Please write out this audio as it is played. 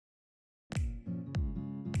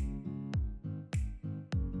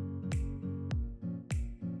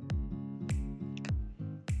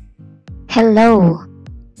Hello,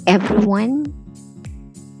 everyone.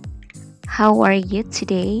 How are you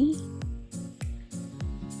today?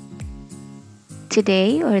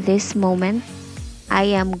 Today, or this moment,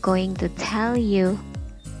 I am going to tell you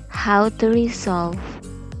how to resolve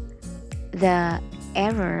the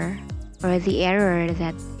error the error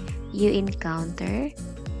that you encounter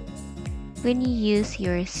when you use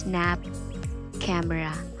your Snap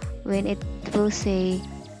camera. When it will say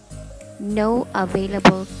no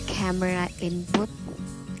available camera input,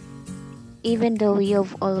 even though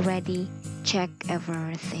you've already checked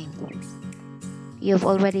everything. You've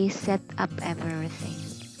already set up everything.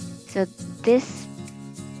 So this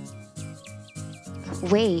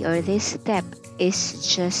way or this step is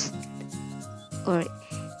just or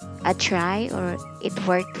a try, or it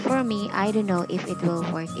worked for me. I don't know if it will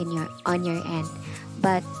work on your end,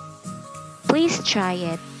 but please try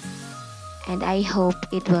it and I hope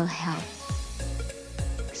it will help.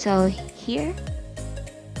 So here,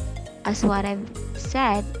 as what I've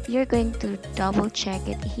said, you're going to double check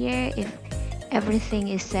it here if everything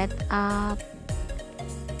is set up.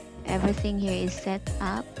 Everything here is set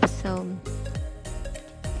up. So,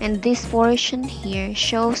 and this portion here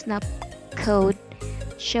shows snap code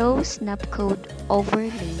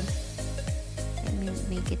overlay. Let me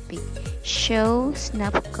make it big. Show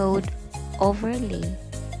snap code overlay.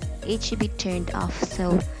 It should be turned off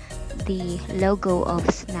so the logo of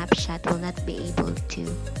Snapchat will not be able to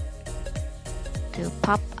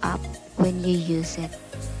pop up when you use it.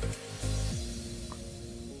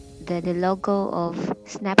 The logo of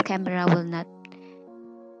Snap camera will not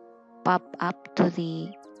pop up to the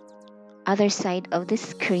other side of the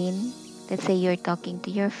screen. Let's say you're talking to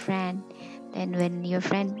your friend, then when your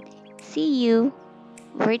friend see you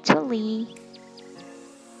virtually,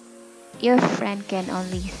 your friend can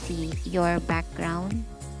only see your background,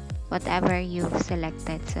 whatever you've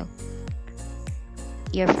selected. So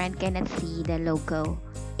your friend cannot see the logo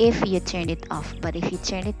if you turn it off, but if you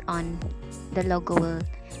turn it on, the logo will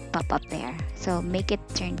pop up there. So make it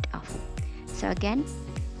turned off. So again,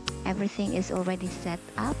 everything is already set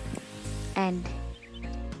up, and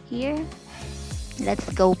here, let's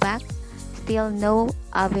go back. Still no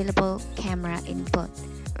available camera input.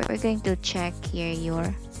 We're going to check here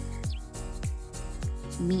your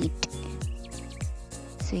Meet.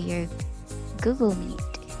 So your Google Meet.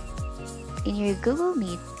 In your Google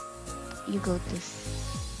Meet, you go to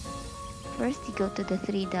first you go to the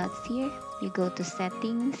three dots here. You go to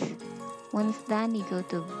settings. Once done, you go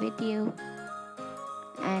to video,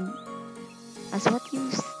 and as what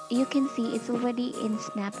you can see, it's already in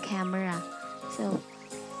Snap camera. So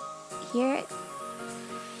here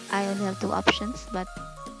I only have two options, but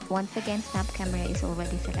once again Snap camera is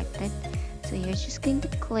already selected. So you're just going to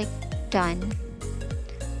click done.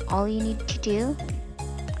 All you need to do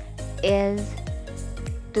is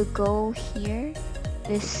to go here,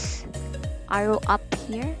 this arrow up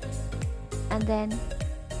here, and then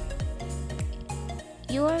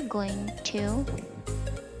you are going to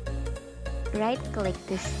right click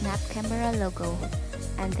this Snap camera logo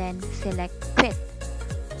and then select quit.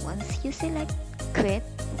 Once you select quit,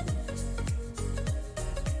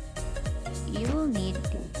 you will need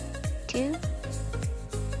to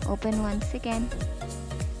open once again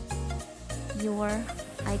your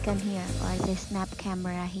icon here, or the Snap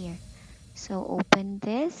camera here. So open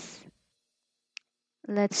this.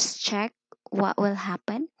 Let's check what will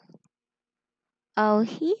happen. Oh,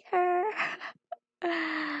 here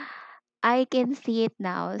I can see it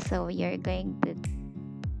now. So you're going to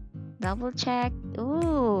double check.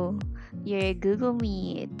 Ooh, your Google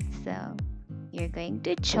Meet. So you're going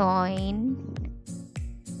to join,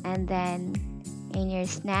 and then in your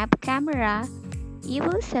Snap camera, you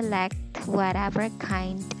will select whatever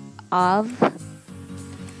kind of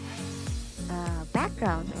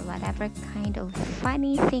background or whatever kind of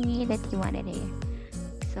funny thingy that you wanted here.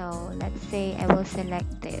 So let's say I will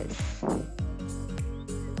select this.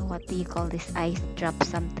 What do you call this? I drop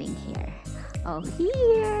something here. Oh,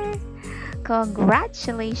 here.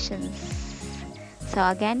 Congratulations. So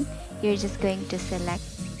again, you're just going to select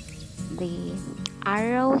the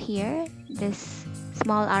arrow here, this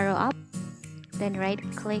small arrow up, then right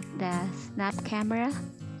click the Snap camera,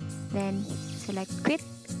 then select quit,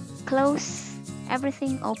 close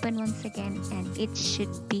everything, open once again, and it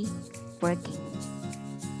should be working.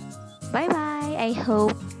 Bye bye. I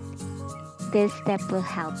hope this step will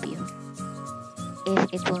help you.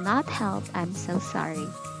 If it will not help, I'm so sorry.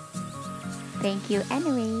 Thank you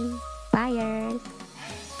anyway. Buyers.